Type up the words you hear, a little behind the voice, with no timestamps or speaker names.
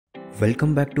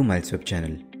Welcome back to MilesWeb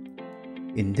channel.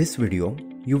 In this video,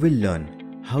 you will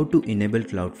learn how to enable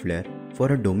Cloudflare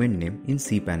for a domain name in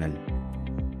cPanel.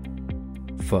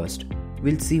 First,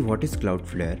 we'll see what is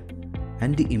Cloudflare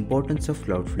and the importance of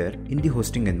Cloudflare in the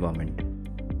hosting environment.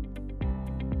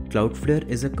 Cloudflare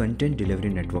is a content delivery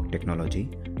network technology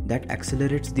that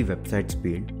accelerates the website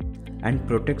speed and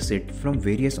protects it from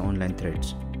various online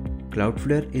threats.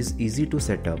 Cloudflare is easy to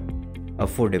set up,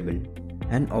 affordable,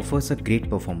 and offers a great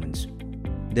performance.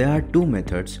 There are two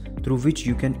methods through which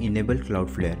you can enable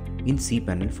Cloudflare in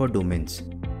cPanel for domains.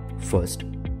 First,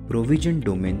 provision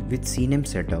domain with CNAME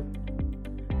setup,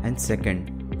 and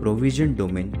second, provision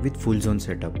domain with full zone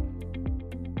setup.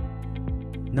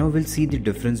 Now we'll see the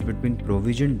difference between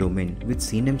provision domain with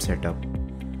CNAME setup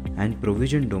and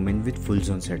provision domain with full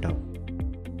zone setup.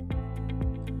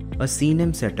 A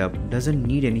CNAME setup doesn't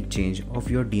need any change of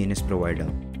your DNS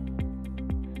provider.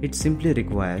 It simply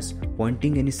requires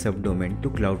pointing any subdomain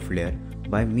to Cloudflare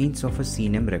by means of a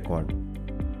CNAME record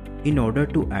in order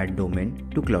to add domain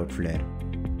to Cloudflare.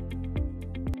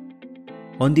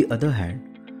 On the other hand,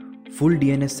 full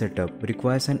DNS setup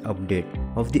requires an update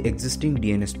of the existing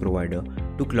DNS provider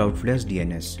to Cloudflare's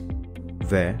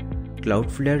DNS, where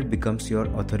Cloudflare becomes your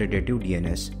authoritative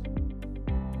DNS.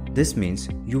 This means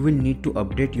you will need to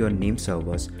update your name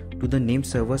servers to the name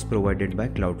servers provided by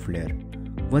Cloudflare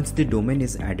once the domain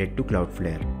is added to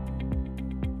Cloudflare.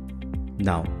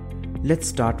 Now, let's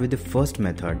start with the first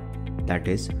method, that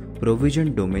is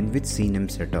provision domain with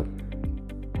CNAME setup.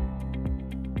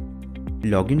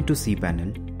 Log in to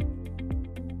cPanel.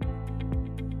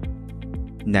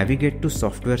 Navigate to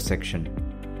Software section.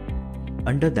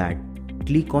 Under that,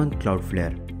 click on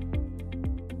Cloudflare.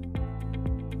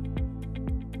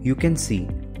 You can see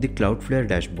the Cloudflare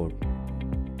dashboard.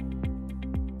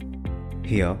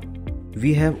 Here,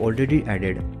 we have already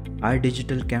added our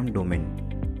digitalcam domain.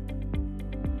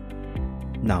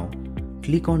 Now,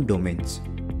 click on Domains.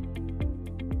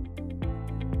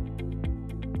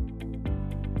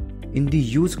 In the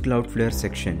Use Cloudflare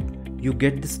section, you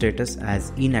get the status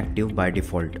as inactive by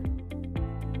default.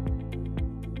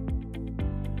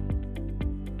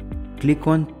 Click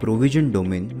on Provision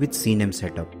Domain with CNAME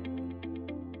setup.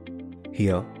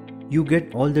 Here, you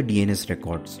get all the DNS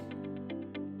records.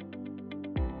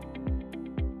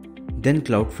 Then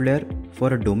Cloudflare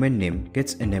for a domain name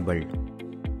gets enabled.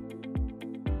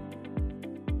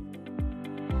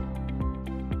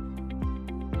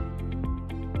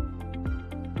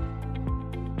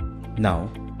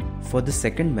 Now, for the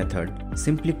second method,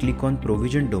 simply click on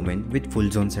Provision Domain with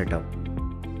Full Zone Setup.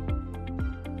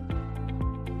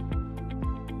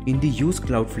 In the Use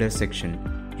Cloudflare section,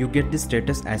 you get the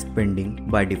status as pending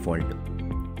by default.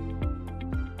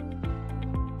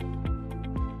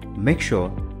 Make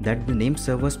sure that the name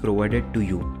servers provided to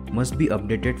you must be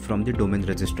updated from the domain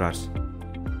registrars.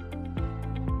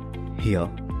 Here,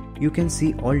 you can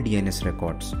see all DNS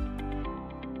records.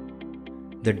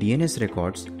 The DNS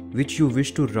records which you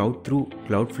wish to route through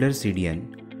Cloudflare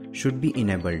CDN should be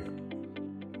enabled.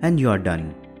 And you are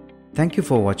done. Thank you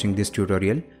for watching this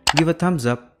tutorial. Give a thumbs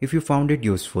up if you found it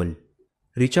useful.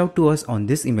 Reach out to us on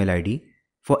this email ID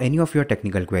for any of your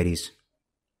technical queries.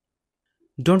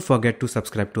 Don't forget to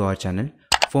subscribe to our channel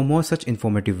for more such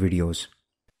informative videos.